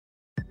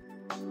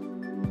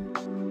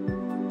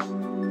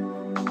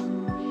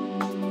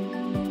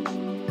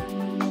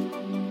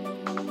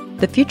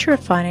The Future of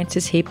Finance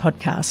is Here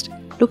podcast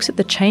looks at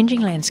the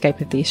changing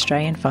landscape of the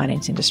Australian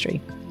finance industry.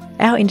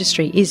 Our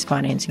industry is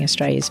financing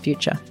Australia's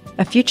future,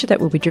 a future that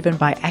will be driven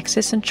by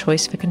access and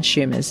choice for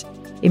consumers,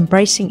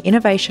 embracing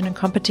innovation and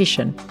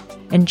competition,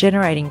 and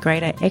generating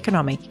greater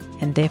economic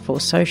and therefore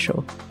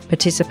social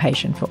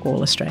participation for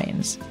all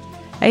Australians.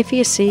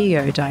 AFIA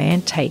CEO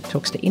Diane Tate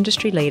talks to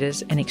industry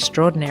leaders and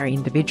extraordinary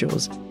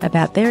individuals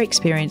about their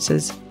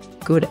experiences,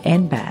 good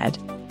and bad,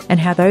 and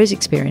how those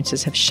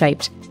experiences have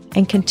shaped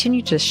and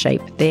continue to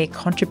shape their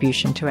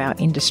contribution to our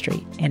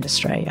industry and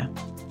Australia.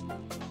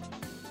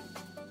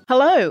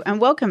 Hello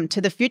and welcome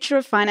to The Future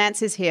of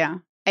Finance is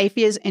Here,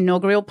 AFIA's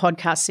inaugural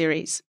podcast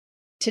series.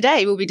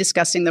 Today we'll be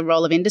discussing the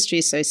role of industry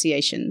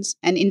associations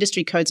and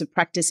industry codes of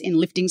practice in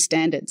lifting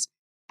standards,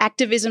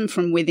 activism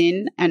from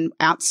within and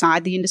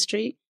outside the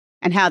industry,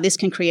 and how this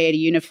can create a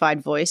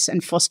unified voice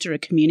and foster a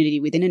community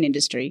within an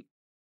industry,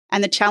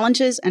 and the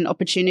challenges and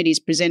opportunities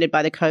presented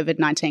by the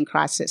COVID-19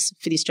 crisis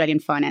for the Australian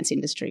finance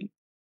industry.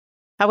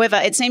 However,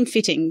 it seemed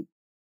fitting,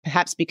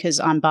 perhaps because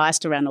I'm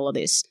biased around all of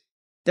this,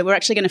 that we're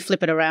actually going to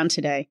flip it around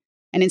today.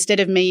 And instead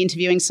of me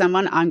interviewing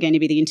someone, I'm going to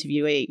be the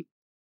interviewee.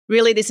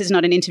 Really, this is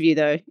not an interview,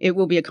 though. It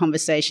will be a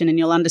conversation, and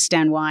you'll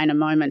understand why in a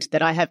moment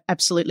that I have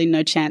absolutely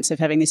no chance of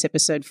having this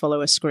episode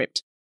follow a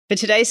script. For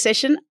today's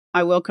session,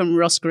 I welcome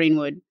Ross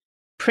Greenwood,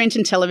 print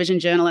and television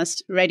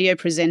journalist, radio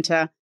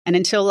presenter, and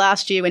until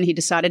last year when he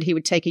decided he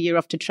would take a year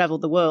off to travel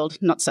the world,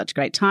 not such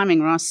great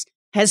timing, Ross,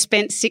 has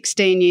spent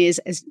 16 years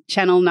as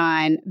Channel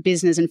 9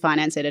 business and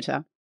finance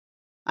editor.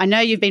 I know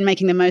you've been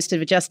making the most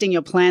of adjusting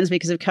your plans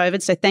because of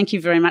COVID, so thank you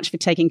very much for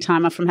taking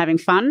time off from having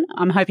fun.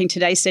 I'm hoping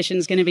today's session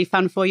is going to be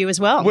fun for you as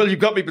well. Well, you've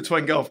got me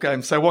between golf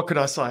games, so what could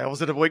I say? I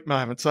was at a weak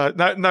moment, so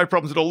no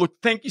problems at all. Look,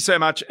 thank you so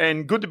much,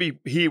 and good to be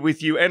here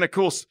with you. And of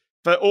course,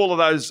 for all of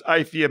those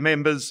AFIA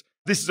members,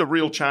 this is a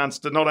real chance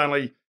to not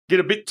only get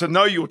a bit to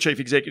know your chief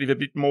executive a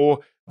bit more,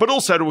 but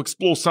also to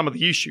explore some of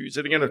the issues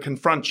that are going to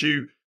confront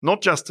you,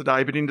 not just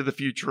today, but into the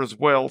future as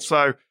well.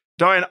 So,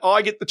 Diane,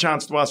 I get the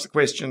chance to ask the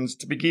questions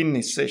to begin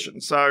this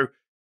session. So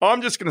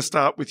I'm just going to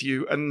start with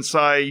you and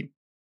say,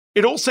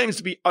 it all seems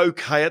to be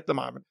okay at the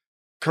moment.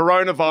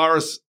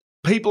 Coronavirus,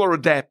 people are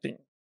adapting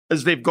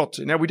as they've got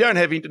to. Now, we don't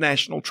have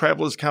international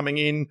travellers coming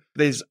in.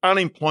 There's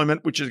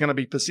unemployment, which is going to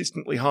be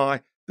persistently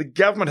high. The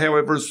government,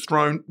 however, has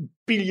thrown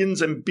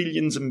billions and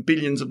billions and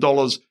billions of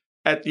dollars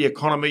at the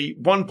economy,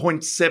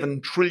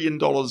 $1.7 trillion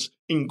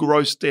in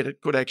gross debt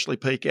it could actually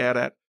peak out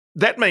at.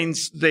 That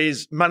means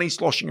there's money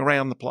sloshing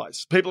around the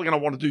place. People are going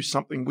to want to do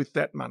something with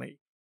that money.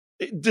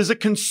 Does it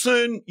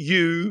concern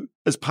you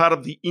as part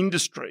of the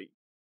industry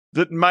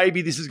that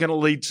maybe this is going to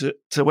lead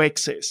to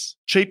excess,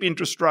 cheap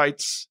interest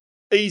rates,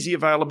 easy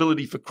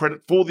availability for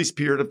credit for this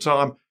period of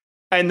time,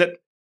 and that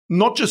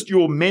not just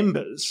your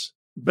members,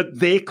 but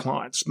their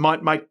clients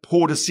might make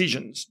poor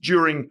decisions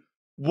during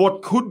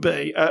what could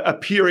be a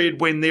period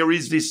when there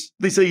is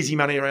this easy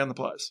money around the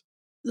place?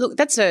 Look,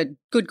 that's a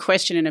good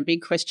question and a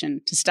big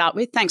question to start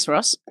with. Thanks,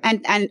 Ross.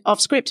 And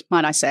off script,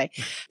 might I say.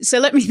 So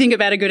let me think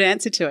about a good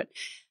answer to it.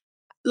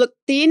 Look,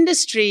 the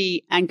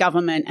industry and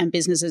government and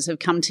businesses have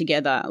come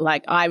together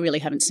like I really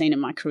haven't seen in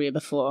my career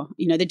before.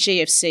 You know, the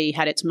GFC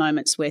had its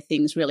moments where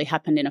things really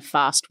happened in a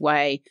fast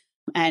way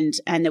and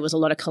there was a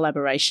lot of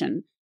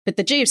collaboration. But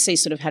the GFC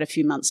sort of had a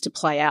few months to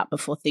play out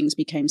before things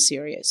became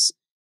serious.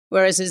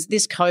 Whereas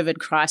this COVID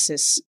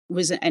crisis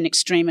was an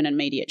extreme and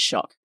immediate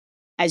shock.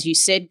 As you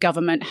said,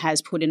 government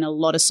has put in a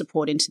lot of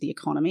support into the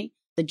economy.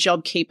 The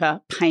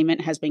JobKeeper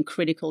payment has been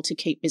critical to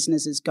keep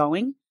businesses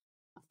going.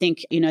 I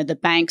think, the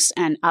banks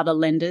and other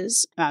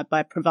lenders,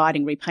 by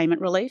providing repayment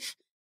relief,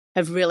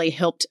 have really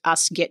helped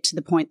us get to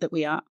the point that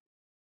we are.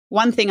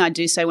 One thing I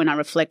do say when I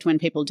reflect when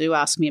people do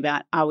ask me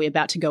about, are we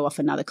about to go off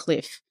another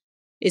cliff,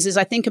 is as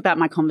I think about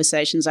my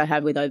conversations I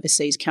have with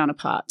overseas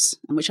counterparts,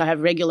 and which I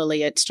have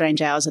regularly at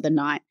strange hours of the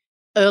night.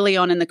 Early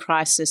on in the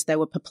crisis, they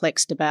were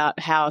perplexed about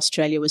how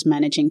Australia was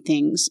managing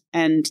things,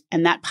 and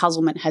that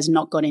puzzlement has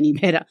not got any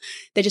better.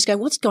 They just go,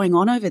 what's going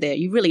on over there?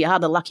 You really are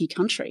the lucky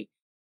country.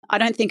 I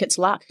don't think it's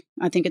luck.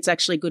 I think it's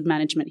actually good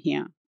management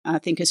here. I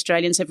think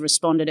Australians have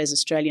responded as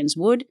Australians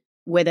would,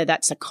 whether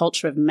that's a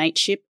culture of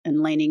mateship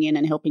and leaning in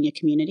and helping your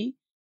community.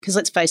 Because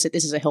let's face it,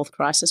 this is a health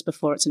crisis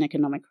before it's an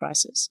economic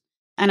crisis.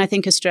 And I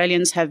think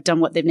Australians have done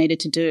what they've needed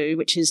to do,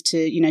 which is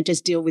to,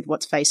 just deal with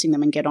what's facing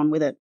them and get on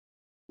with it.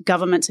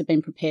 Governments have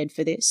been prepared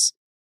for this.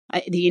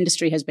 The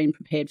industry has been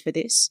prepared for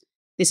this.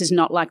 This is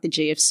not like the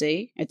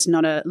GFC. It's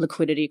not a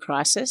liquidity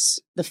crisis.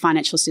 The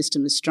financial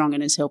system is strong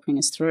and is helping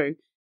us through.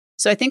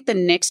 So I think the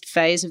next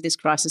phase of this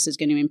crisis is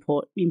going to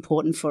be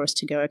important for us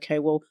to go, okay,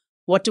 well,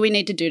 what do we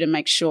need to do to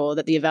make sure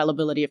that the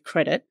availability of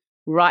credit,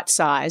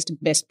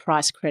 right-sized, best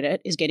price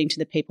credit, is getting to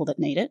the people that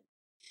need it?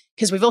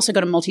 Because we've also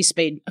got a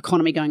multi-speed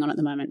economy going on at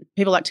the moment.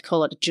 People like to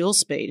call it a dual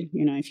speed.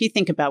 If you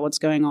think about what's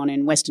going on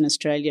in Western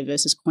Australia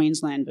versus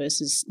Queensland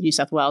versus New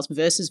South Wales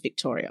versus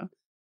Victoria,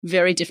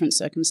 very different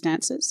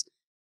circumstances.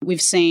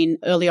 We've seen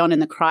early on in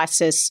the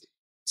crisis,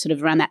 sort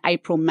of around that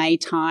April, May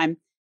time,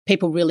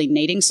 people really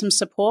needing some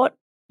support.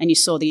 And you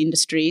saw the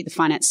industry, the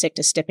finance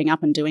sector stepping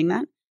up and doing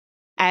that.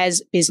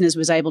 As business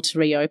was able to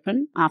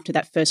reopen after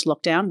that first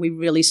lockdown, we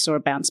really saw a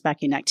bounce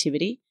back in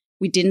activity.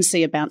 We didn't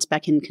see a bounce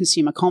back in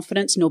consumer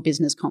confidence nor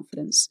business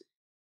confidence.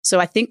 So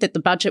I think that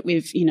the budget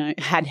we've,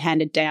 had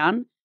handed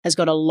down has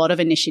got a lot of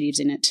initiatives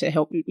in it to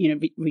help,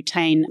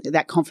 retain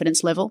that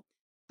confidence level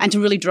and to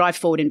really drive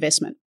forward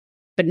investment.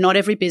 But not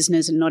every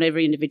business and not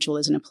every individual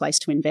is in a place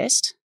to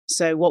invest.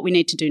 So what we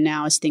need to do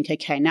now is think,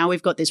 okay, now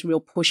we've got this real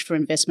push for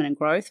investment and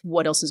growth.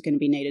 What else is going to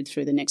be needed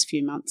through the next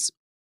few months?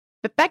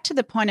 But back to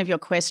the point of your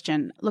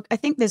question, look, I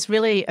think there's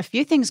really a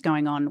few things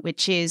going on,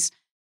 which is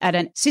at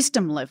a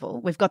system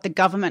level, we've got the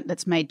government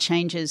that's made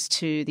changes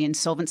to the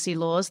insolvency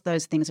laws.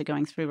 Those things are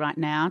going through right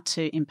now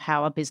to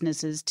empower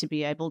businesses to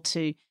be able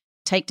to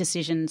take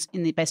decisions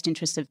in the best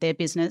interest of their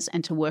business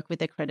and to work with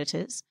their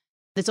creditors.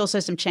 There's also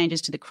some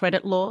changes to the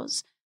credit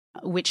laws,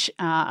 which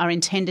are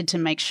intended to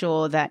make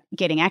sure that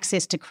getting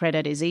access to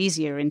credit is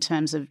easier in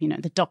terms of,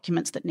 the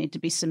documents that need to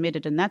be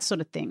submitted and that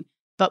sort of thing,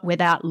 but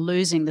without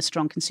losing the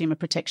strong consumer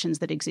protections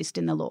that exist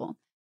in the law.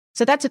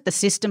 So that's at the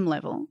system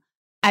level.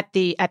 At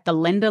the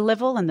lender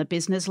level and the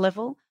business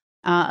level,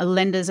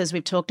 lenders, as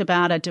we've talked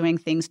about, are doing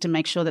things to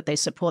make sure that they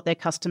support their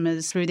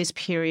customers through this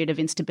period of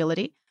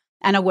instability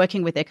and are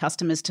working with their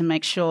customers to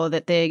make sure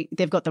that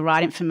they've got the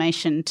right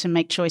information to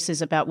make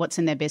choices about what's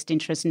in their best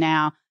interest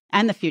now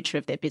and the future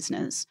of their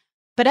business.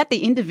 But at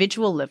the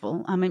individual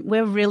level,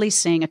 we're really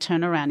seeing a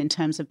turnaround in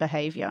terms of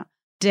behaviour.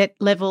 Debt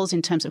levels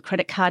in terms of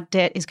credit card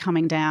debt is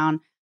coming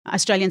down.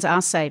 Australians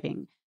are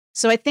saving.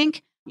 So I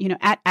think,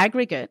 at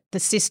aggregate, the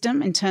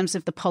system in terms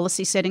of the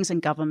policy settings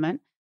and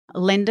government,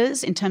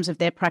 lenders in terms of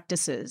their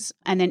practices,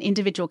 and then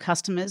individual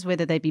customers,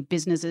 whether they be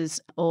businesses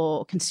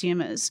or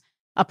consumers,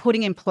 are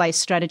putting in place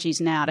strategies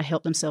now to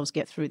help themselves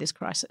get through this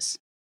crisis.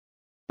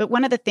 But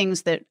one of the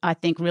things that I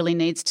think really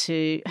needs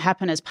to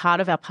happen as part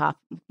of our path,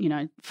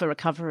 for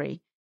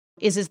recovery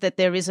is that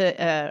there is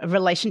a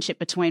relationship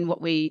between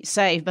what we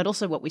save but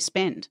also what we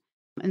spend.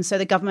 And so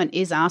the government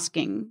is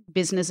asking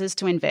businesses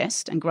to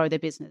invest and grow their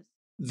business.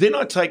 Then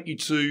I take you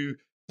to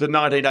the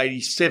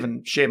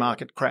 1987 share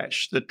market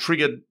crash that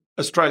triggered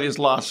Australia's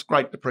last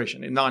Great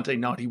Depression in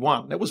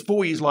 1991. That was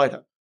 4 years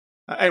later.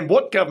 And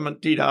what government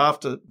did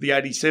after the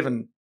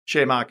 87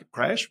 share market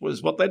crash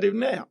was what they do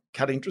now.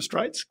 Cut interest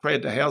rates,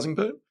 created a housing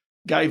boom,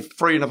 gave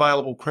free and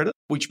available credit,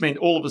 which meant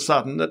all of a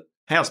sudden that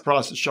house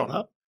prices shot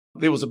up.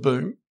 There was a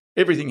boom.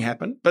 Everything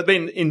happened. But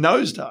then in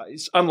those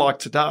days, unlike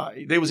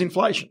today, there was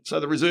inflation. So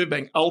the Reserve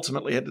Bank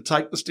ultimately had to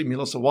take the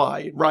stimulus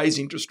away, raise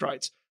interest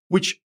rates,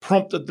 which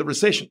prompted the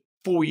recession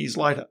 4 years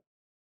later.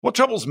 What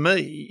troubles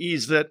me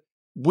is that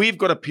we've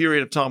got a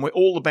period of time where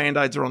all the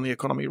band-aids are on the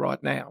economy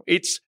right now.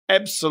 It's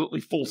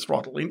absolutely full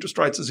throttle. Interest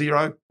rates are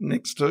zero,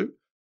 next to.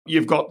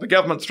 You've got the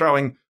government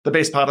throwing the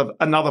best part of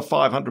another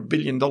 $500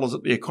 billion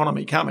at the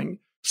economy coming,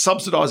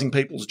 subsidising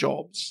people's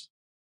jobs.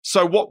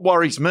 So what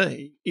worries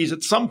me is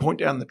at some point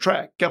down the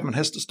track, government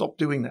has to stop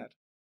doing that.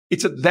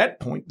 It's at that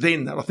point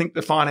then that I think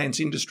the finance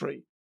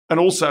industry and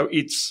also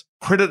its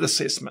credit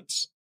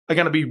assessments are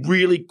going to be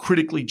really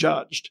critically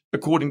judged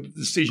according to the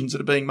decisions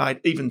that are being made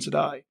even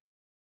today.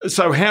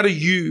 So how do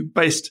you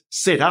best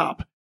set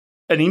up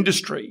an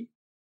industry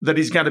that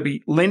is going to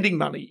be lending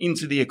money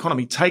into the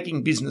economy,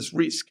 taking business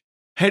risk?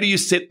 How do you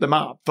set them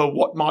up for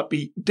what might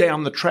be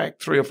down the track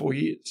 3 or 4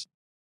 years?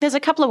 There's a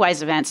couple of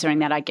ways of answering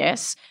that, I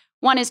guess.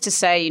 One is to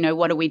say,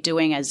 what are we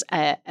doing as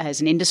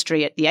an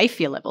industry at the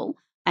AFIA level?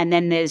 And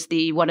then there's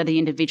what are the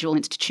individual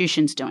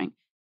institutions doing?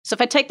 So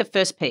if I take the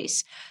first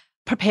piece,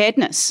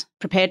 preparedness.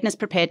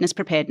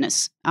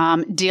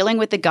 Dealing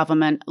with the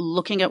government,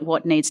 looking at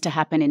what needs to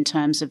happen in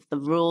terms of the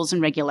rules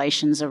and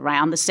regulations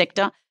around the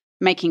sector,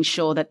 making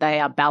sure that they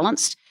are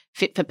balanced,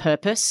 fit for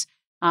purpose.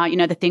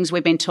 The things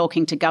we've been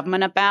talking to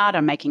government about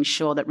are making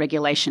sure that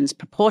regulation's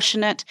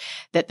proportionate,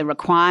 that the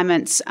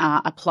requirements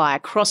apply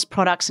across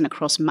products and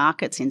across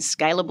markets in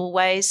scalable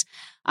ways,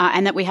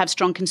 and that we have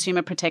strong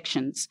consumer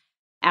protections.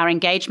 Our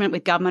engagement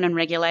with government and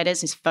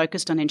regulators is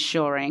focused on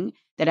ensuring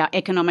that our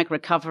economic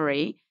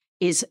recovery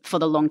is for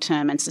the long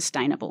term and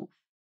sustainable.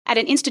 At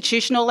an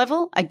institutional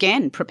level,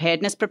 again,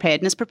 preparedness.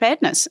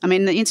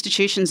 The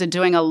institutions are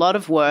doing a lot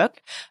of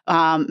work,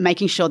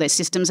 making sure their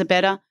systems are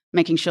better,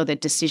 making sure their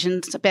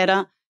decisions are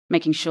better,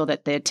 making sure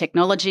that their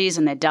technologies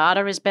and their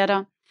data is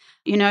better.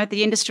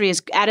 The industry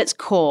is at its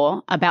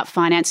core about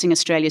financing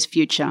Australia's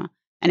future,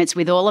 and it's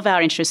with all of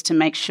our interests to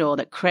make sure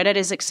that credit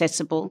is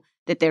accessible,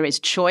 that there is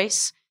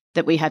choice,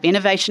 that we have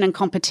innovation and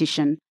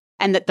competition,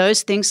 and that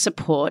those things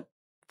support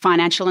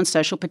financial and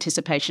social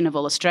participation of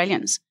all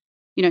Australians.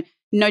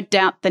 No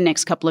doubt the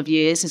next couple of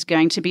years is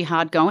going to be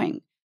hard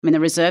going. The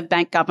Reserve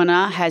Bank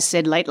governor has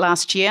said late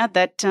last year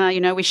that,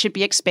 we should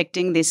be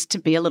expecting this to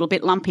be a little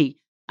bit lumpy.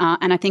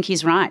 And I think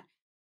he's right.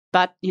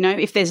 But,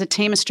 if there's a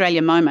Team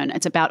Australia moment,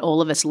 it's about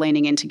all of us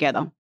leaning in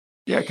together.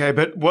 Yeah, okay.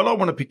 But what I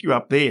want to pick you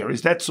up there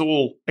is that's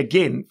all,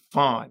 again,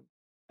 fine.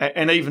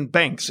 And even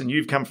banks, and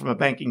you've come from a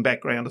banking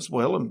background as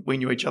well, and we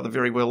knew each other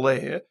very well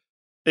there.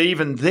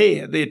 Even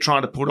there, they're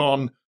trying to put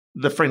on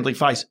the friendly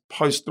face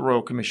post the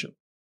Royal Commission.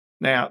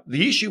 Now,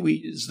 the issue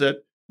is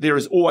that there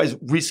is always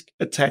risk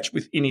attached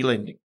with any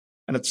lending.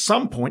 And at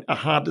some point, a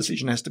hard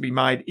decision has to be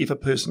made if a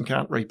person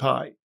can't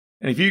repay.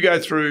 And if you go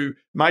through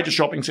major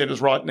shopping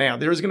centres right now,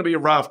 there is going to be a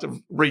raft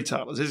of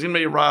retailers. There's going to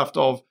be a raft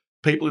of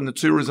people in the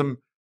tourism,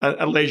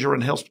 leisure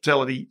and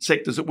hospitality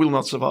sectors that will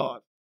not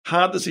survive.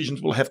 Hard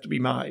decisions will have to be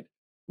made.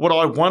 What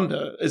I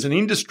wonder as an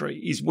industry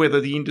is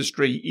whether the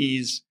industry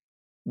is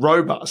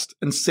robust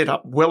and set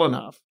up well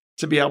enough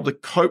to be able to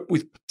cope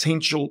with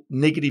potential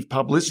negative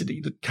publicity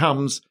that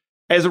comes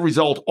as a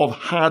result of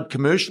hard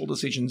commercial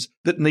decisions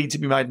that need to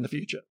be made in the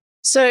future.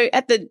 So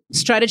at the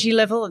strategy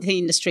level, the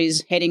industry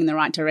is heading in the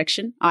right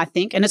direction, I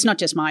think. And it's not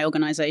just my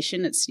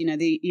organisation, it's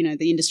the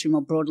industry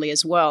more broadly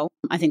as well.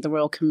 I think the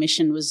Royal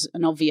Commission was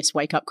an obvious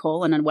wake-up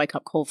call and a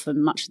wake-up call for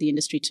much of the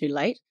industry too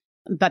late.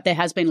 But there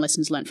has been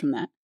lessons learned from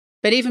that.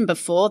 But even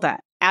before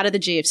that, out of the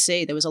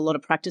GFC, there was a lot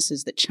of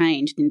practices that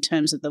changed in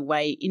terms of the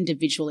way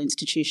individual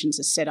institutions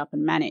are set up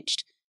and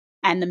managed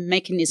and the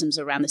mechanisms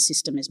around the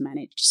system is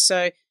managed.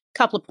 So a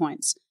couple of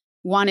points.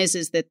 One is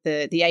that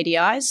the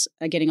ADIs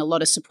are getting a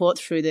lot of support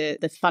through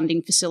the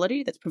funding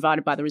facility that's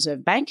provided by the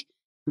Reserve Bank.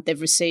 They've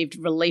received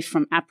relief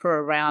from APRA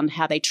around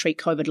how they treat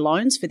COVID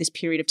loans for this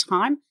period of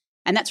time,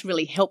 and that's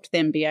really helped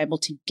them be able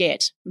to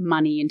get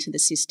money into the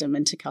system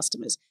and to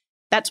customers.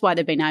 That's why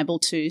they've been able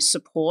to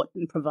support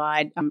and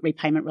provide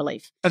repayment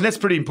relief. And that's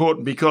pretty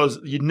important because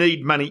you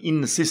need money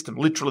in the system,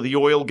 literally the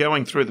oil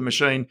going through the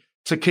machine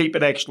to keep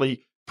it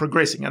actually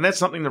progressing. And that's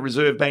something the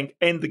Reserve Bank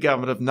and the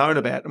government have known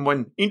about. And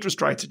when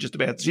interest rates are just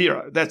about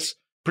zero, that's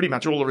pretty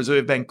much all the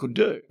Reserve Bank could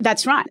do.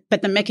 That's right.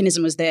 But the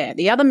mechanism was there.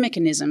 The other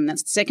mechanism,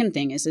 that's the second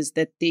thing, is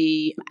that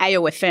the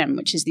AOFM,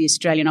 which is the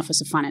Australian Office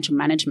of Financial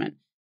Management,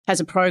 has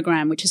a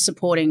program which is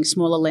supporting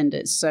smaller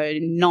lenders, so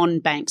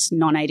non-banks,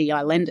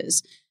 non-ADI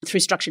lenders, through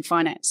structured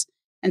finance.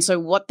 And so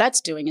what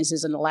that's doing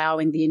is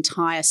allowing the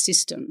entire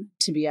system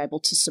to be able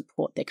to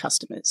support their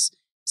customers.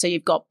 So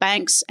you've got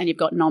banks and you've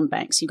got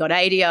non-banks. You've got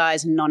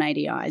ADIs and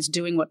non-ADIs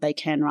doing what they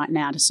can right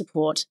now to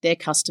support their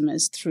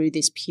customers through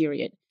this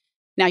period.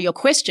 Now, your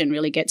question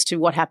really gets to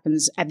what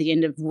happens at the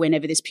end of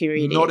whenever this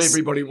period is. Not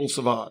everybody will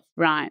survive.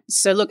 Right.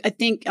 So, look,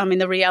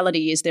 the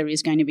reality is there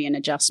is going to be an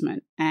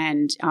adjustment.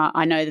 And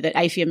I know that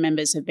AFIA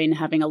members have been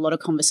having a lot of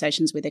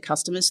conversations with their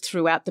customers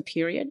throughout the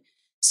period.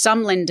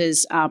 Some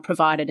lenders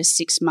provided a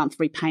 6-month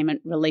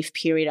repayment relief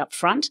period up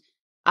front.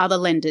 Other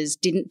lenders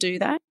didn't do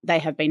that. They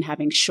have been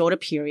having shorter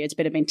periods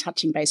but have been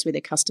touching base with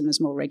their customers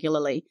more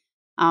regularly.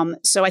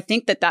 So I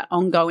think that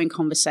ongoing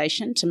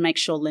conversation to make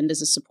sure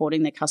lenders are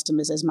supporting their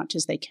customers as much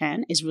as they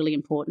can is really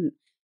important.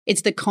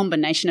 It's the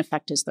combination of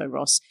factors though,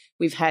 Ross.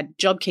 We've had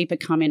JobKeeper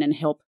come in and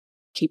help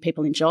keep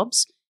people in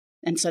jobs.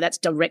 And so that's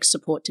direct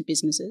support to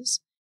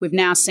businesses. We've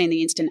now seen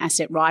the instant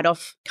asset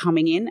write-off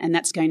coming in, and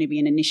that's going to be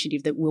an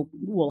initiative that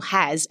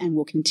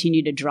will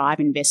continue to drive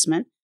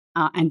investment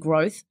and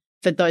growth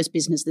for those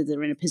businesses that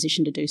are in a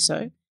position to do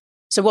so.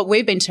 So what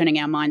we've been turning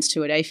our minds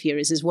to at AFIA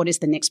is what is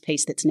the next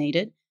piece that's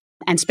needed?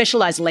 And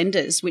specialised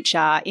lenders, which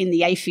are in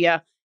the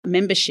AFIA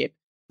membership,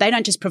 they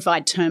don't just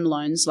provide term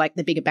loans like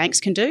the bigger banks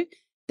can do.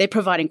 They're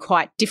providing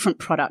quite different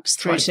products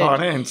through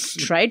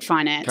trade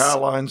finance, car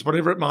loans,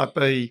 whatever it might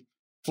be,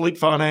 fleet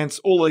finance,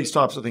 all these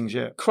types of things,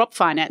 yeah. Crop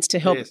finance to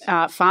help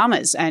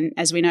farmers. And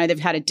as we know, they've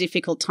had a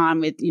difficult time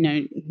with,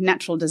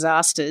 natural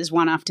disasters,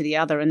 one after the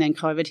other, and then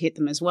COVID hit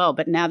them as well.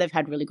 But now they've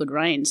had really good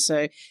rain.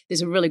 So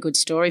there's a really good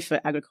story for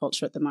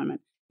agriculture at the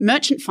moment.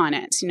 Merchant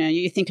finance,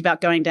 you think about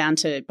going down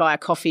to buy a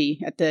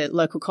coffee at the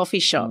local coffee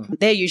shop.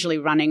 They're usually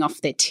running off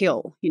their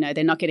till.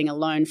 They're not getting a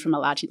loan from a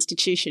large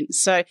institution.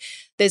 So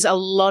there's a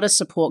lot of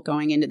support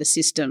going into the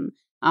system.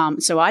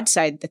 So I'd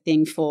say the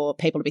thing for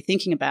people to be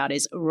thinking about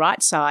is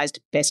right-sized,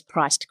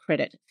 best-priced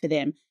credit for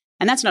them.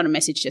 And that's not a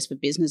message just for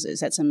businesses.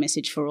 That's a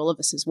message for all of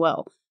us as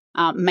well,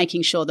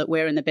 making sure that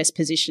we're in the best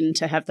position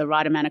to have the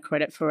right amount of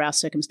credit for our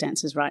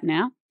circumstances right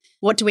now.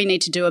 What do we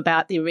need to do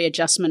about the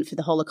readjustment for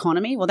the whole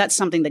economy? Well, that's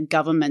something that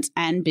governments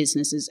and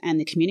businesses and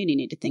the community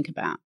need to think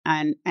about.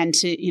 And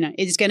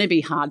it's going to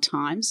be hard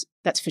times,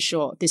 that's for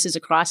sure. This is a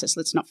crisis.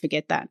 Let's not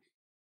forget that.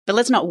 But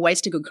let's not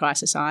waste a good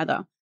crisis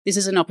either. This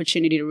is an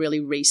opportunity to really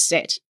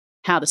reset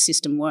how the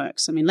system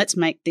works. Let's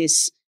make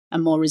this a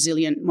more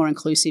resilient, more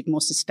inclusive,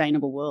 more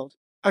sustainable world.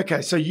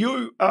 Okay, so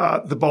you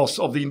are the boss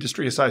of the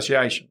Industry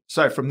Association.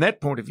 So from that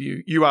point of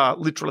view, you are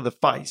literally the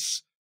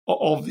face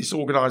of this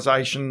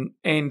organisation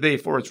and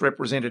therefore its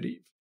representative.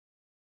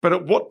 But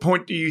at what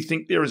point do you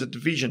think there is a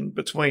division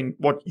between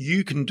what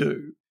you can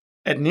do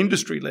at an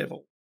industry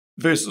level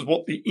versus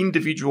what the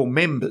individual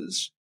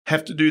members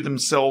have to do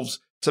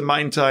themselves to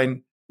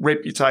maintain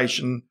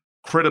reputation,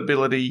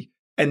 credibility,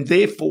 and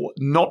therefore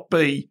not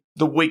be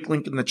the weak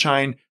link in the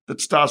chain that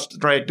starts to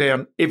drag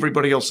down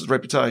everybody else's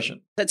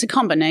reputation? That's a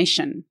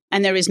combination,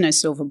 and there is no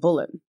silver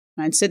bullet.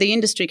 Right? So the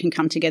industry can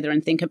come together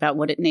and think about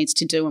what it needs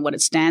to do and what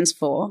it stands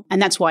for.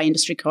 And that's why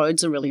industry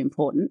codes are really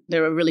important.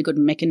 They're a really good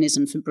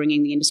mechanism for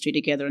bringing the industry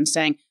together and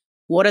saying,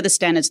 what are the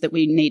standards that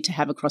we need to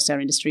have across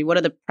our industry? What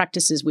are the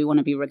practices we want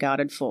to be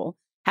regarded for?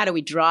 How do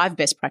we drive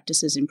best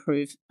practices,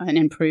 improve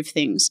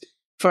things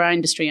for our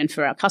industry and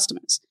for our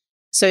customers?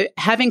 So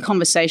having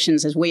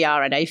conversations as we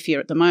are at AFIA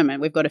at the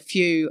moment, we've got a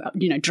few,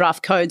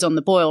 draft codes on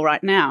the boil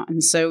right now.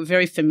 And so we're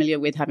very familiar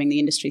with having the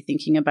industry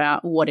thinking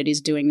about what it is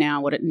doing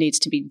now, what it needs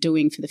to be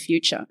doing for the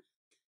future.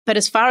 But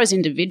as far as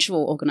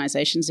individual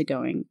organisations are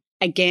going,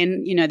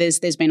 again,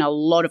 there's been a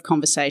lot of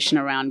conversation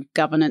around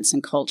governance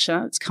and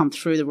culture. It's come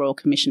through the Royal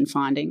Commission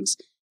findings.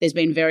 There's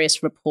been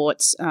various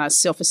reports,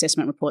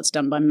 self-assessment reports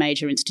done by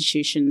major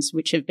institutions,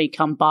 which have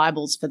become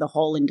Bibles for the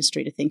whole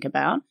industry to think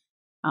about.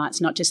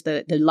 It's not just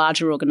the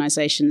larger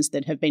organisations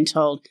that have been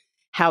told,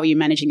 how are you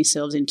managing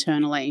yourselves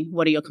internally?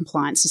 What are your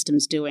compliance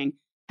systems doing?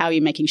 How are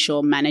you making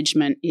sure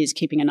management is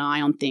keeping an eye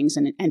on things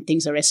and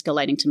things are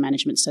escalating to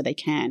management so they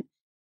can?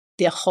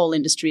 The whole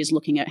industry is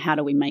looking at how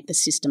do we make the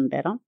system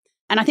better?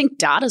 And I think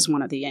data is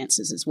one of the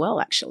answers as well,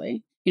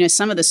 actually.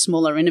 Some of the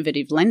smaller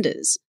innovative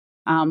lenders,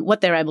 what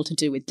they're able to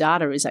do with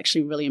data is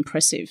actually really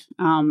impressive.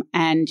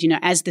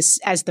 As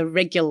the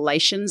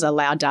regulations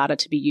allow data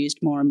to be used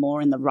more and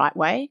more in the right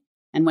way,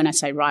 and when I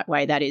say right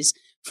way, that is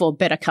for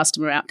better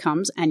customer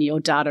outcomes and your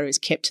data is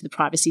kept to the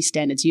privacy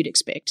standards you'd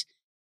expect,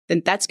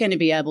 then that's going to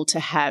be able to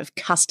have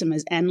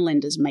customers and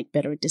lenders make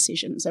better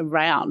decisions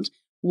around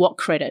what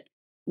credit,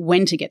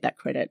 when to get that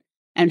credit,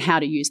 and how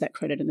to use that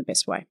credit in the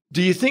best way.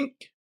 Do you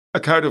think a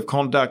code of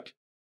conduct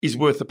is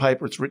worth the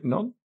paper it's written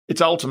on? It's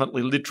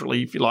ultimately,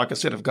 literally, if you like, a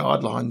set of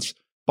guidelines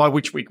by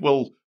which we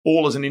will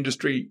all as an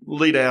industry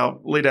lead our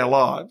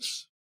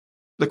lives.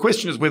 The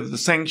question is whether the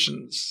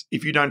sanctions,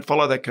 if you don't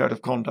follow that code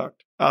of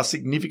conduct, are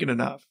significant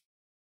enough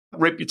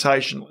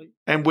reputationally,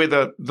 and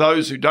whether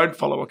those who don't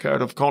follow a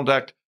code of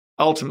conduct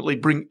ultimately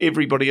bring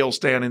everybody else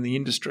down in the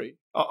industry.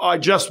 I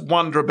just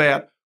wonder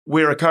about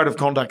where a code of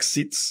conduct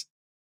sits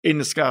in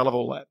the scale of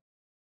all that.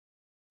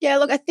 Yeah,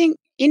 look, I think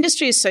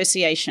industry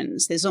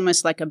associations, there's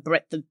almost like a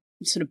breadth of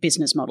sort of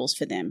business models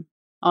for them.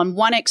 On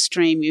one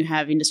extreme, you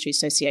have industry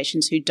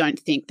associations who don't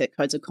think that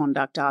codes of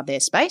conduct are their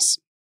space,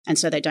 and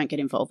so they don't get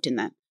involved in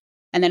that.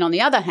 And then on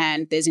the other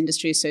hand, there's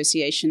industry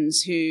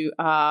associations who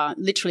are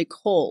literally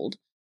called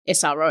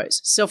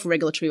SROs,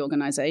 self-regulatory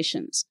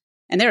organisations,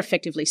 and they're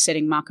effectively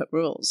setting market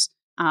rules.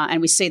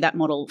 And we see that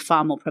model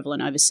far more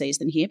prevalent overseas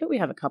than here, but we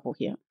have a couple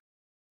here.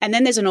 And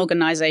then there's an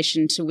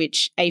organisation to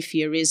which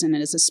AFIA is and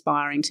is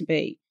aspiring to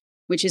be,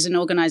 which is an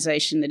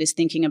organisation that is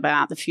thinking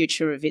about the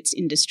future of its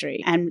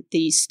industry and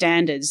the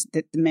standards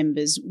that the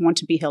members want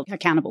to be held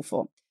accountable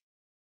for.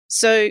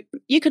 So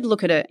you could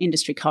look at an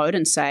industry code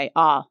and say,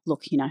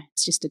 look,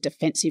 it's just a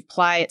defensive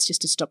play. It's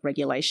just to stop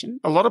regulation.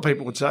 A lot of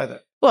people would say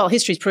that. Well,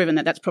 history's proven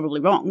that that's probably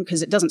wrong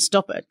because it doesn't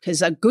stop it,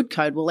 because a good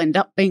code will end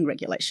up being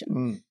regulation.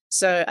 Mm.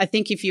 So I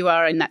think if you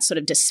are in that sort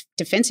of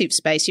defensive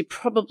space, you're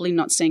probably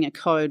not seeing a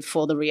code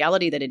for the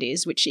reality that it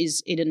is, which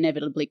is it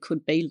inevitably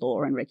could be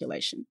law and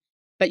regulation.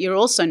 But you're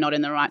also not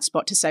in the right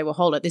spot to say, well,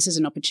 hold it, this is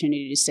an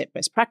opportunity to set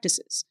best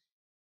practices.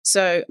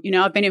 So,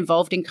 I've been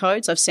involved in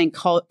codes. I've seen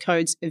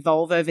codes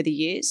evolve over the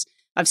years.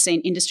 I've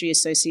seen industry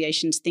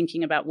associations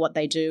thinking about what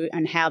they do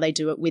and how they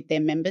do it with their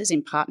members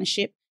in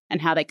partnership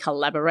and how they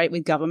collaborate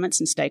with governments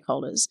and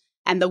stakeholders.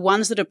 And the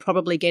ones that are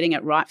probably getting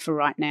it right for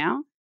right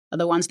now are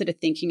the ones that are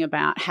thinking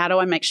about how do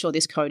I make sure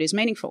this code is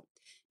meaningful?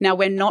 Now,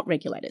 we're not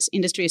regulators.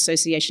 Industry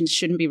associations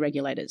shouldn't be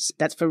regulators.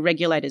 That's for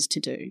regulators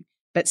to do.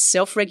 But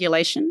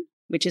self-regulation,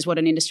 which is what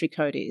an industry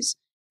code is,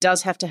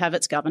 does have to have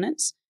its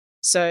governance.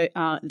 So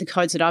the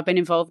codes that I've been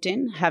involved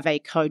in have a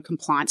code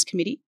compliance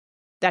committee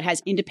that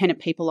has independent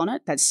people on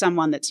it. That's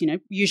someone that's,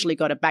 usually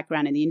got a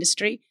background in the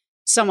industry,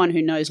 someone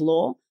who knows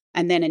law,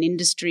 and then an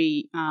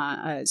industry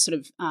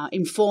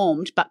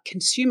informed but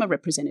consumer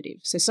representative.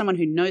 So someone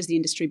who knows the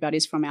industry but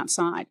is from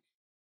outside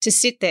to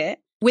sit there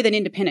with an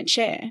independent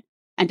chair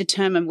and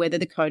determine whether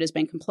the code has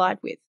been complied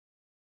with.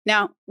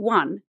 Now,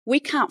 one,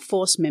 we can't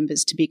force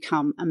members to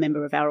become a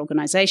member of our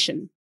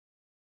organisation.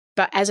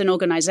 But as an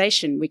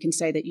organisation, we can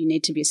say that you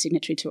need to be a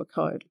signatory to a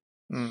code.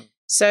 Mm.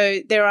 So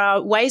there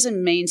are ways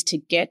and means to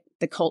get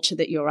the culture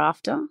that you're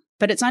after,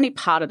 but it's only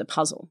part of the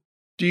puzzle.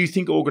 Do you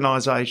think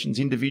organisations,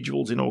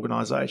 individuals in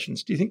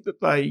organisations, do you think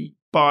that they,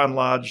 by and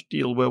large,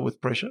 deal well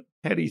with pressure?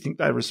 How do you think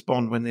they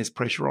respond when there's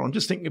pressure on?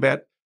 Just thinking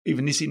about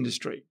even this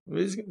industry.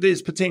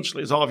 There's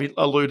potentially, as I've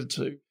alluded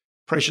to,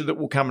 pressure that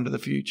will come into the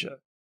future.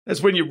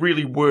 That's when you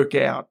really work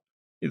out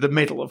the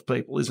mettle of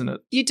people, isn't it?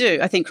 You do.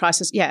 I think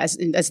crisis, as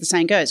the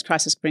saying goes,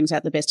 crisis brings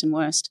out the best and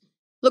worst.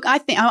 Look, I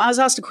think I was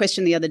asked a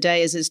question the other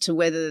day as to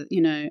whether,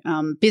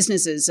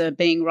 businesses are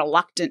being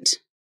reluctant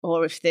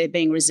or if they're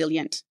being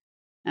resilient.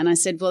 And I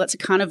said, well, that's a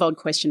kind of odd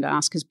question to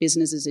ask because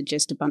businesses are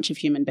just a bunch of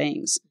human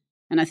beings.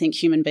 And I think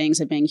human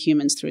beings are being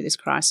humans through this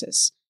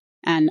crisis.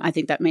 And I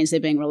think that means they're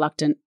being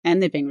reluctant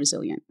and they're being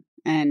resilient.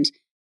 And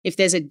if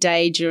there's a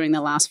day during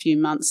the last few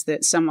months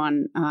that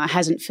someone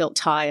hasn't felt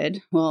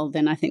tired, well,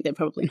 then I think they're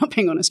probably not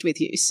being honest with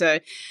you. So,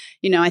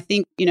 I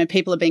think,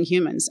 people are being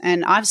humans.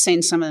 And I've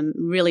seen some of the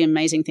really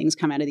amazing things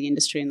come out of the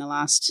industry in the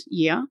last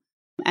year.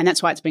 And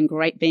that's why it's been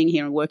great being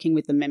here and working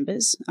with the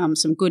members.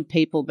 Some good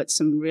people, but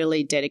some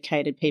really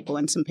dedicated people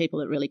and some people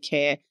that really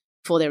care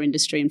for their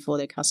industry and for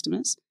their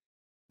customers.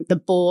 The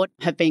board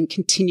have been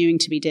continuing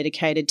to be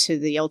dedicated to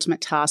the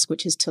ultimate task,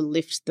 which is to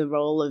lift the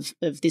role of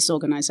this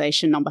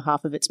organisation on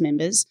behalf of its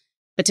members,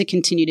 but to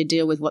continue to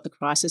deal with what the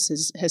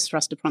crisis has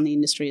thrust upon the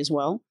industry as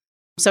well.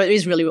 So it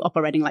is really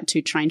operating like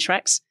two train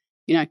tracks,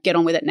 get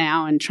on with it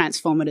now and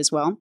transform it as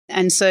well.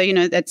 And so,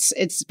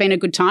 it's been a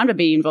good time to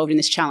be involved in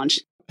this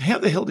challenge. How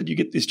the hell did you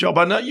get this job?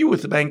 I know you were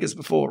with the bankers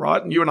before,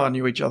 right? And you and I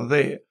knew each other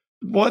there.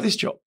 Why this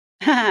job?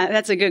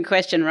 That's a good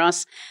question,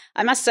 Ross.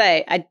 I must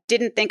say, I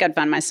didn't think I'd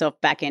find myself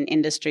back in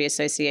industry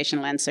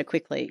association land so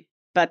quickly.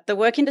 But the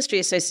work industry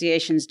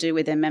associations do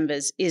with their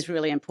members is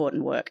really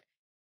important work.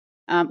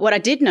 What I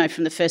did know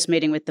from the first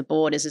meeting with the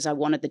board is I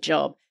wanted the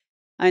job.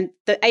 And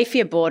the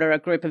AFIA board are a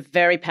group of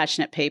very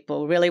passionate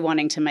people really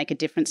wanting to make a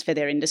difference for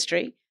their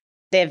industry.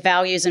 Their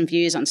values and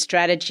views on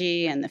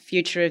strategy and the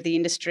future of the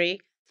industry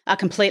are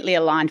completely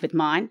aligned with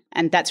mine,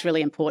 and that's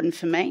really important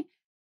for me.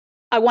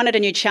 I wanted a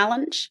new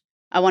challenge.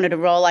 I wanted a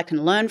role I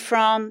can learn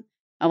from.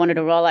 I wanted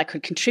a role I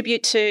could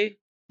contribute to.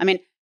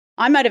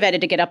 I'm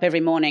motivated to get up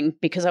every morning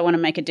because I want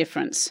to make a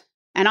difference.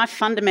 And I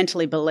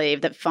fundamentally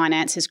believe that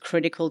finance is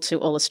critical to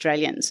all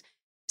Australians.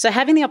 So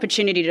having the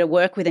opportunity to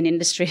work with an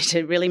industry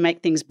to really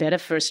make things better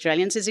for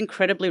Australians is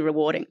incredibly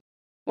rewarding.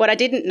 What I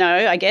didn't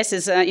know, I guess,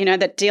 is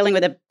that dealing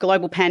with a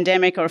global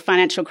pandemic or a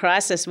financial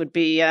crisis would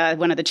be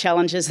one of the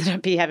challenges that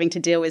I'd be having to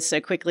deal with so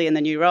quickly in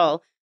the new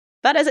role.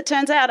 But as it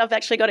turns out, I've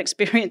actually got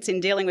experience in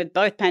dealing with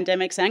both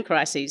pandemics and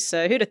crises.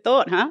 So who'd have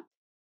thought, huh?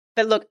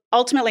 But look,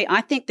 ultimately, I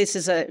think this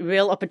is a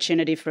real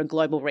opportunity for a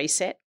global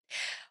reset.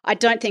 I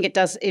don't think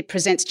it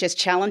presents just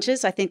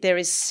challenges. I think there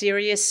is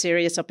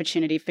serious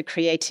opportunity for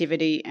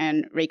creativity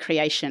and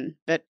recreation.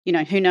 But,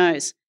 who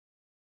knows?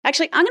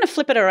 Actually, I'm going to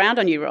flip it around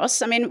on you,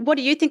 Ross. What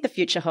do you think the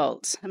future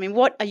holds?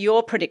 What are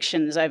your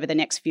predictions over the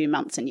next few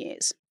months and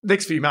years?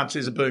 Next few months,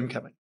 there's a boom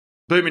coming.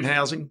 Boom in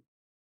housing.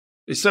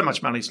 There's so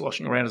much money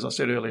sloshing around, as I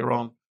said earlier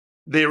on.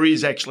 There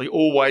is actually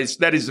always,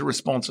 that is the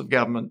response of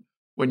government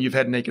when you've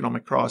had an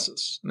economic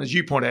crisis. And as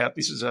you point out,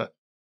 this is a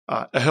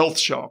health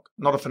shock,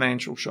 not a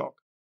financial shock.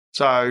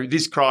 So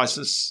this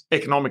crisis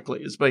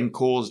economically has been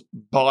caused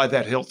by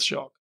that health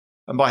shock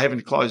and by having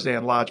to close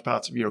down large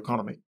parts of your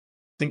economy.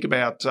 Think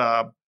about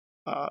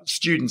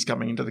students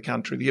coming into the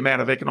country, the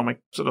amount of economic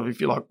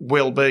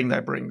well-being they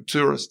bring,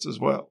 tourists as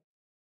well.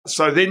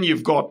 So then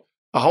you've got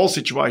a whole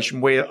situation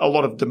where a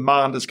lot of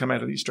demand has come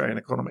out of the Australian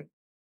economy.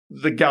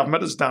 The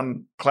government has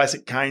done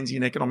classic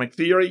Keynesian economic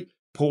theory,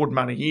 poured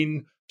money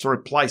in to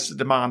replace the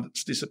demand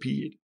that's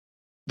disappeared.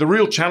 The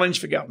real challenge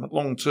for government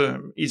long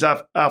term is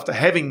after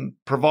having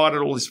provided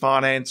all this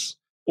finance,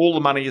 all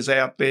the money is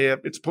out there,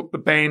 it's put the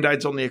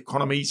band-aids on the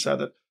economy so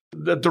that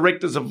the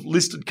directors of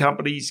listed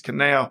companies can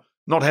now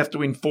not have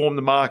to inform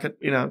the market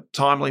in a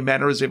timely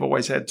manner as they've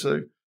always had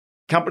to.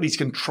 Companies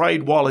can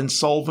trade while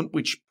insolvent,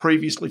 which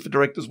previously for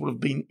directors would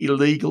have been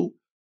illegal.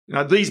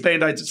 These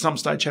band-aids at some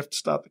stage have to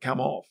start to come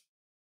off.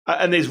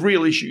 And there's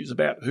real issues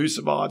about who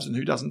survives and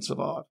who doesn't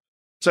survive.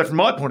 So from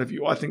my point of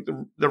view, I think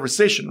the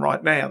recession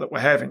right now that we're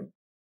having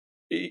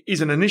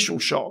is an initial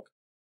shock,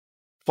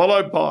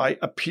 followed by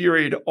a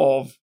period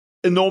of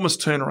enormous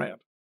turnaround.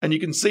 And you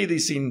can see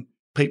this in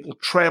people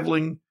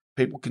travelling,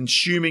 people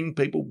consuming,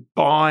 people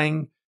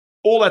buying.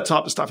 All that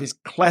type of stuff is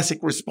classic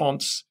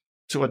response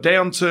to a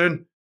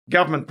downturn.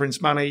 Government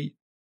prints money,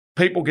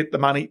 people get the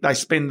money, they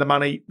spend the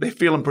money, they're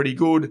feeling pretty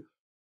good.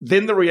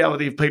 Then the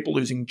reality of people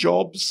losing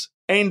jobs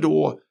and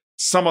or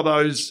some of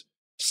those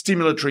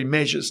stimulatory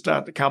measures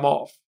start to come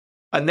off.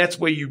 And that's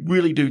where you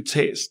really do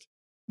test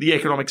the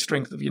economic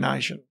strength of your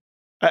nation.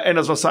 And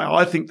as I say,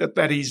 I think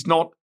that is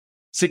not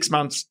 6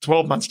 months,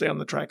 12 months down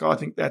the track. I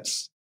think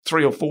that's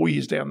 3 or 4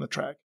 years down the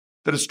track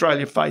that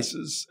Australia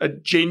faces a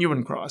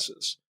genuine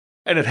crisis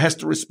and it has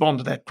to respond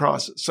to that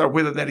crisis. So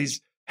whether that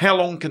is how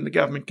long can the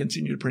government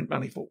continue to print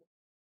money for?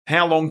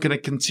 How long can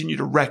it continue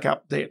to rack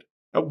up debt?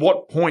 At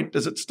what point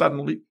does it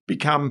suddenly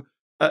become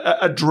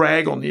a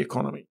drag on the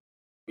economy?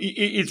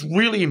 It's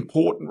really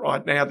important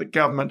right now that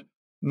government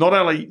not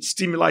only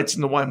stimulates in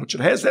the way in which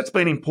it has, that's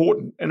been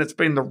important and it's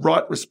been the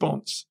right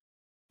response,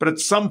 but at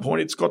some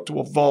point it's got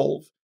to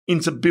evolve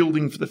into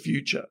building for the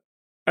future.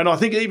 And I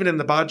think even in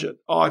the budget,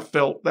 I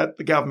felt that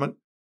the government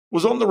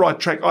was on the right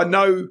track. I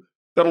know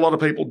that a lot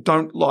of people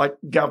don't like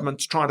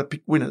governments trying to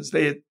pick winners.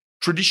 They're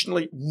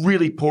traditionally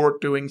really poor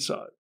at doing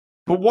so.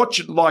 But what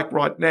you'd like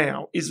right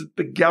now is that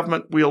the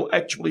government will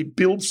actually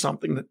build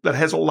something that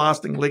has a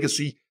lasting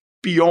legacy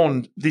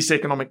beyond this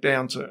economic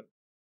downturn.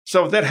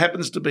 So if that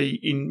happens to be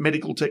in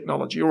medical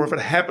technology, or if it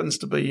happens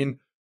to be in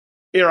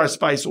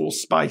aerospace or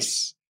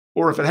space,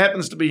 or if it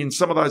happens to be in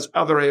some of those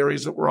other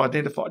areas that were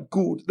identified,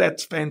 good,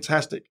 that's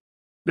fantastic.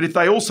 But if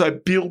they also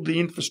build the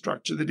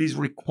infrastructure that is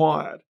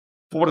required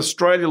for what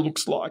Australia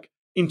looks like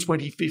in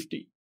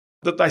 2050,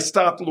 that they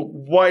start to look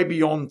way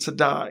beyond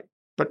today,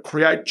 but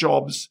create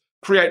jobs,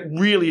 create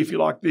really, if you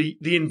like, the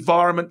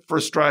environment for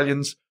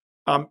Australians,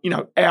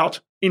 out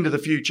into the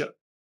future.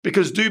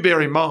 Because do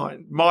bear in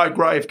mind, my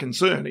grave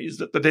concern is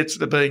that the debts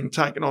that are being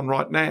taken on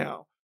right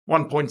now,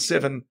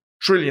 $1.7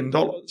 trillion,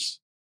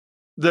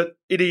 that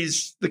it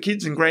is the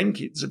kids and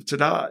grandkids of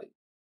today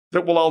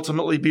that will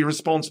ultimately be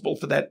responsible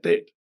for that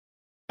debt.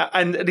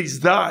 And it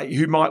is they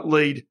who might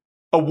lead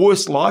a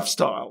worse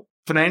lifestyle,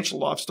 financial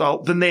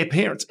lifestyle, than their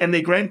parents and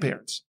their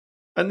grandparents.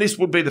 And this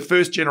would be the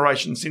first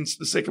generation since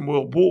the Second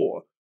World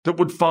War that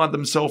would find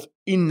themselves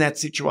in that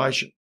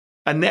situation.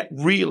 And that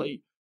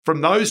really,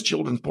 from those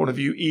children's point of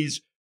view,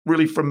 is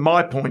really, from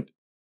my point,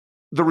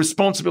 the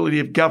responsibility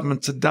of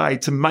government today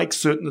to make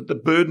certain that the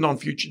burden on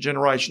future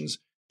generations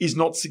is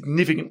not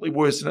significantly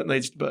worse than it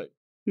needs to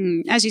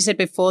be. As you said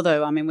before,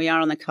 though, I mean, we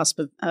are on the cusp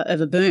of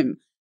a boom.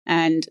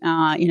 And,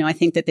 I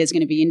think that there's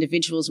going to be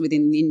individuals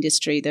within the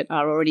industry that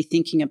are already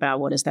thinking about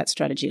what does that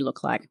strategy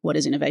look like? What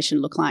does innovation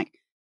look like?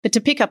 But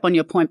to pick up on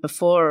your point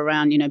before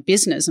around,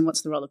 business and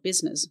what's the role of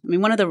business, I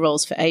mean, one of the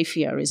roles for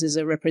AFIA is as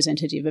a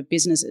representative of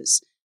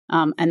businesses,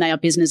 and they are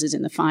businesses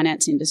in the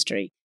finance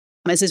industry.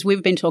 As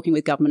we've been talking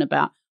with government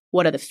about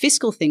what are the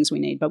fiscal things we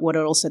need, but what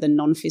are also the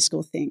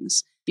non-fiscal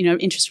things.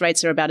 Interest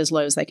rates are about as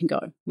low as they can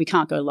go. We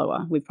can't go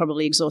lower. We've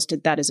probably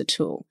exhausted that as a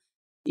tool.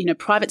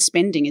 Private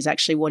spending is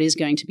actually what is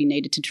going to be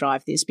needed to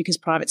drive this, because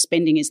private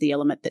spending is the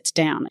element that's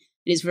down.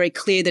 It is very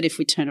clear that if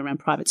we turn around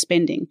private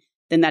spending,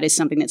 then that is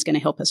something that's going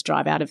to help us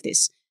drive out of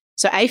this.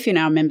 So AFIA and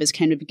our members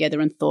came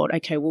together and thought,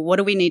 okay, well, what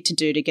do we need to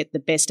do to get the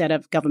best out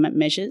of government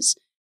measures?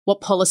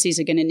 What policies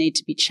are going to need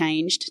to be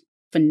changed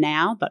for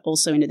now, but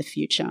also into the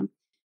future?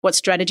 What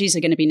strategies are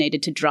going to be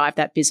needed to drive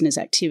that business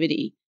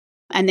activity?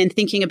 And then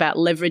thinking about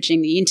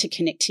leveraging the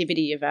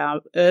interconnectivity of our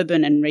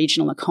urban and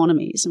regional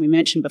economies. And we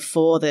mentioned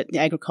before that the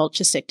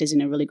agriculture sector is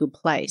in a really good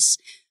place.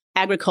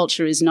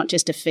 Agriculture is not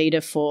just a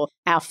feeder for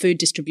our food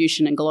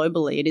distribution and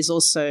globally, it is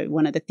also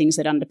one of the things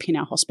that underpin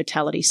our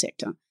hospitality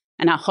sector.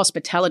 And our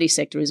hospitality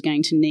sector is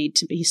going to need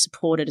to be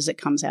supported as it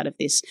comes out of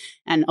this.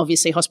 And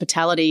obviously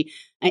hospitality,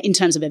 in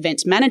terms of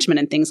events management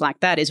and things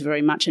like that, is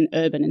very much an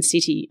urban and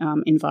city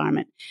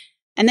environment.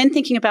 And then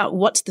thinking about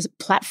what's the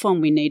platform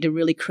we need to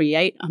really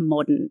create a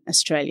modern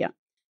Australia.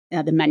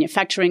 The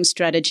manufacturing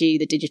strategy,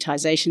 the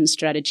digitisation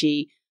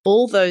strategy,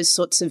 all those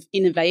sorts of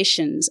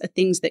innovations are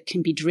things that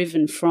can be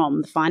driven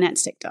from the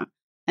finance sector.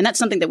 And that's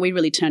something that we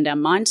really turned our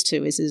minds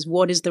to is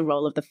what is the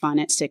role of the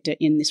finance sector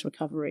in this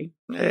recovery?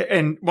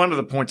 And one of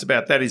the points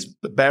about that is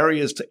the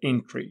barriers to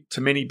entry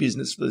to many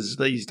businesses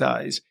these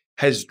days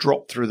has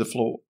dropped through the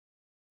floor.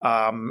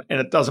 And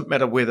it doesn't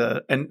matter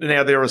whether – and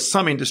now there are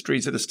some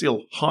industries that are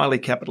still highly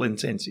capital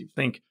intensive.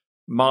 Think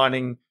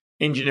mining,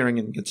 engineering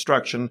and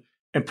construction,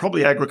 and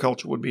probably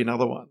agriculture would be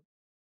another one.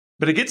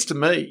 But it gets to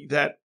me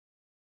that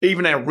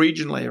even our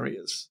regional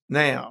areas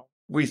now,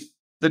 with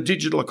the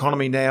digital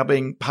economy now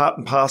being part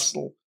and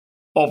parcel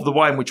of the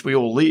way in which we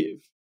all live,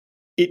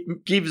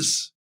 it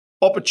gives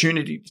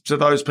opportunity to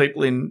those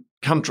people in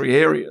country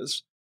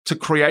areas to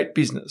create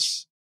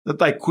business that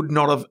they could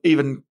not have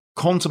even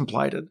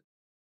contemplated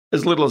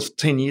as little as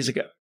 10 years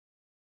ago.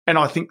 And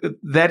I think that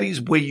that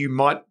is where you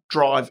might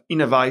drive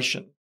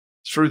innovation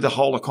through the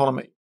whole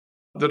economy,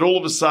 that all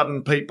of a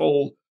sudden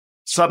people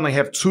suddenly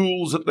have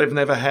tools that they've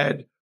never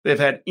had, they've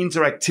had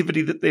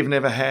interactivity that they've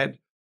never had.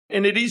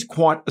 And it is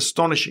quite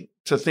astonishing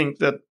to think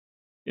that,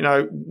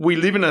 we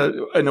live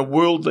in a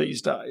world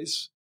these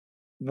days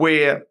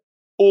where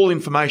all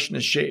information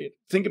is shared.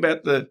 Think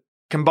about the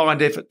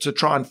combined effort to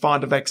try and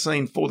find a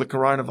vaccine for the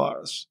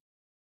coronavirus.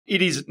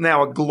 It is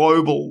now a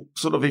global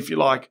sort of, if you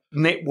like,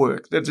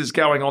 network that is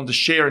going on to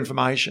share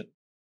information.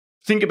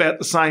 Think about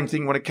the same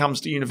thing when it comes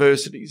to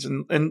universities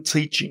and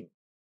teaching,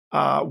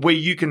 where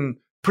you can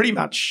pretty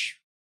much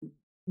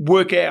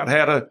work out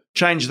how to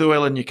change the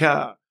oil in your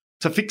car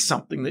to fix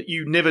something that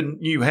you never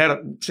knew how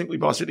to, simply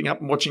by sitting up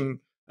and watching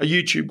a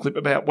YouTube clip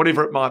about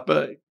whatever it might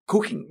be,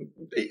 cooking,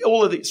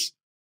 all of this.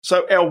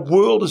 So our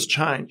world has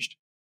changed.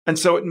 And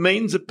so it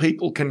means that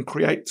people can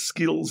create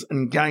skills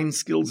and gain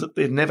skills that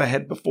they've never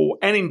had before,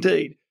 and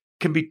indeed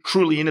can be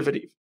truly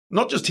innovative,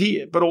 not just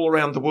here, but all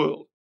around the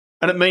world.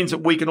 And it means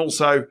that we can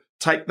also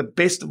take the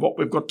best of what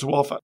we've got to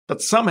offer.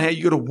 But somehow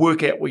you've got to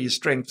work out where your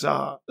strengths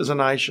are as a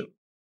nation,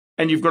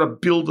 and you've got to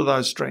build to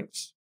those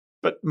strengths.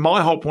 But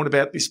my whole point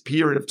about this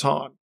period of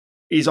time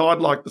is I'd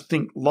like to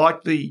think,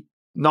 like the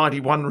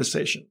 91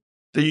 recession,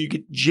 that you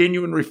get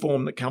genuine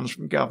reform that comes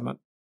from government,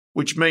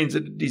 which means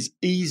that it is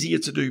easier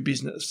to do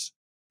business,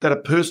 that a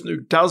person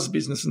who does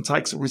business and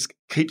takes a risk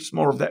keeps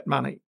more of that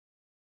money,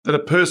 that a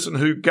person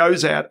who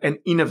goes out and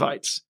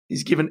innovates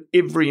is given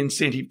every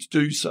incentive to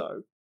do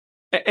so.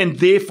 And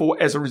therefore,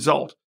 as a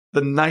result,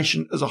 the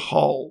nation as a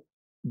whole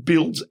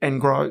builds and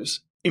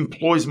grows,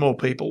 employs more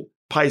people,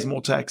 pays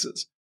more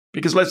taxes.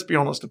 Because let's be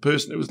honest, a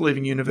person who is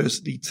leaving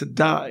university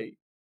today,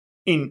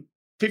 in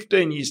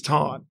 15 years'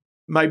 time,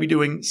 may be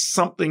doing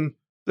something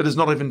that is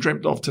not even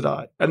dreamt of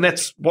today. And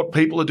that's what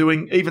people are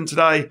doing even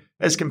today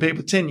as compared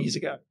with 10 years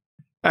ago.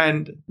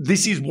 And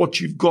this is what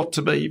you've got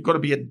to be. You've got to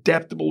be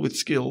adaptable with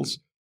skills.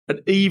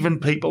 And even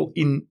people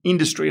in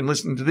industry and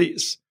listening to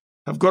this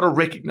have got to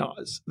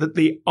recognise that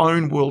their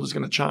own world is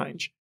going to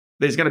change.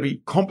 There's going to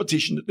be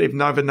competition that they've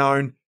never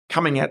known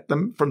coming at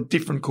them from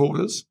different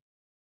quarters.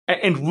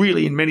 And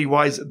really, in many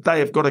ways, they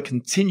have got to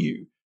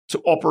continue to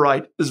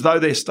operate as though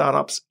they're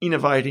startups,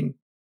 innovating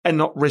and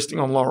not resting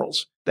on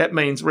laurels. That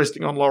means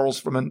resting on laurels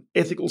from an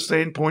ethical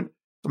standpoint,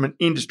 from an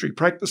industry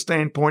practice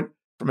standpoint,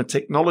 from a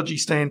technology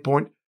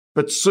standpoint,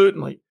 but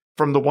certainly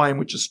from the way in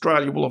which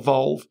Australia will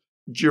evolve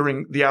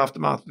during the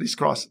aftermath of this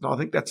crisis. And I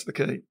think that's the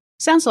key.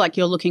 Sounds like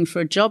you're looking for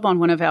a job on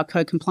one of our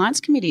co-compliance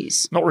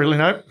committees. Not really,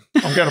 no.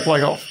 I'm going to play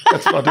golf.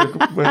 That's what I do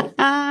well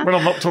when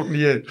I'm not talking to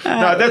you.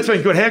 No, that's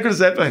been good. How good has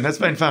that been? That's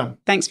been fun.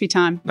 Thanks for your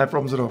time. No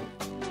problems at all.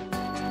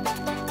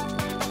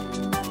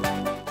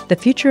 The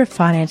future of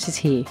finance is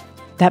here.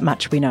 That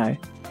much we know.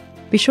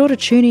 Be sure to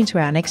tune into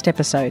our next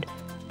episode,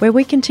 where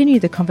we continue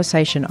the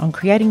conversation on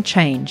creating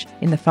change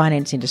in the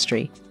finance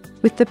industry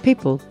with the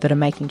people that are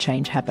making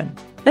change happen.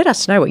 Let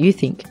us know what you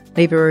think.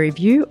 Leave a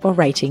review or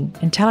rating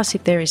and tell us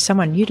if there is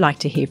someone you'd like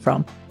to hear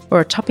from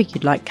or a topic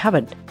you'd like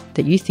covered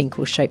that you think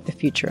will shape the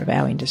future of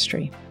our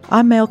industry.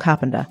 I'm Mel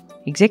Carpenter,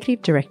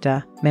 Executive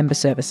Director, Member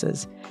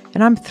Services,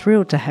 and I'm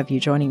thrilled to have you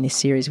joining this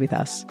series with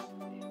us.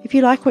 If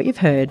you like what you've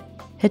heard,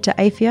 head to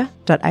afia.asn.au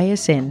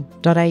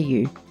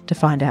to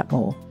find out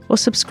more, or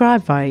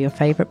subscribe via your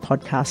favourite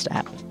podcast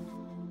app.